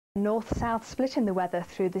North-south split in the weather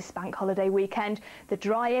through this bank holiday weekend. The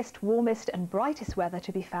driest, warmest and brightest weather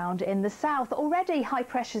to be found in the south. Already high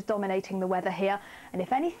pressures dominating the weather here, and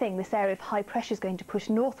if anything this area of high pressure is going to push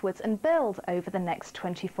northwards and build over the next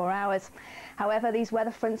 24 hours. However, these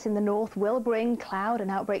weather fronts in the north will bring cloud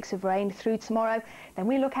and outbreaks of rain through tomorrow. Then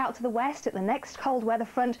we look out to the west at the next cold weather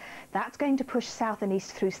front. That's going to push south and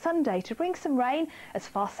east through Sunday to bring some rain as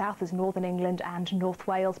far south as northern England and North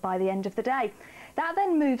Wales by the end of the day. That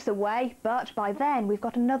then moves away, but by then we've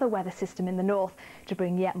got another weather system in the north to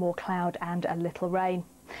bring yet more cloud and a little rain.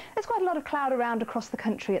 There's quite a lot of cloud around across the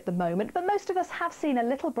country at the moment, but most of us have seen a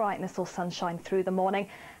little brightness or sunshine through the morning.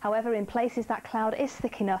 However, in places that cloud is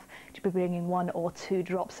thick enough to be bringing 1 or 2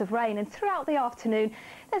 drops of rain, and throughout the afternoon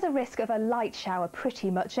there's a risk of a light shower pretty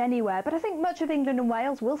much anywhere. But I think much of England and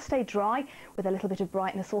Wales will stay dry with a little bit of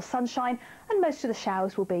brightness or sunshine, and most of the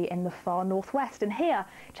showers will be in the far northwest, and here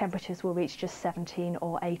temperatures will reach just 17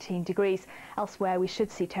 or 18 degrees. Elsewhere we should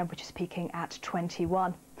see temperatures peaking at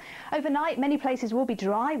 21. Overnight, many places will be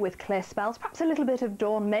dry with clear spells, perhaps a little bit of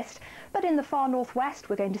dawn mist, but in the far northwest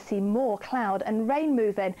we're going to see more cloud and rain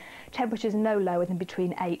move in. Temperatures no lower than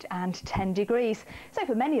between 8 and 10 degrees. So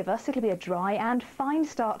for many of us it'll be a dry and fine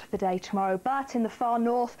start to the day tomorrow, but in the far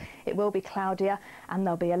north it will be cloudier and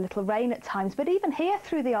there'll be a little rain at times. But even here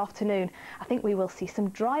through the afternoon I think we will see some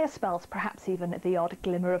drier spells, perhaps even the odd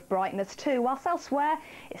glimmer of brightness too, whilst elsewhere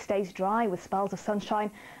it stays dry with spells of sunshine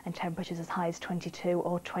and temperatures as high as 22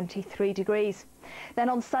 or 23 degrees. Then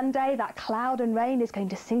on Sunday that cloud and rain is going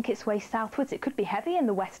to sink its way southwards. It could be heavy in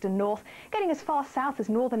the west and north, getting as far south as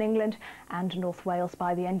northern England and North Wales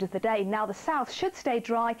by the end of the day. Now the south should stay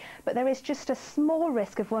dry, but there is just a small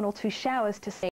risk of 1 or 2 showers to see.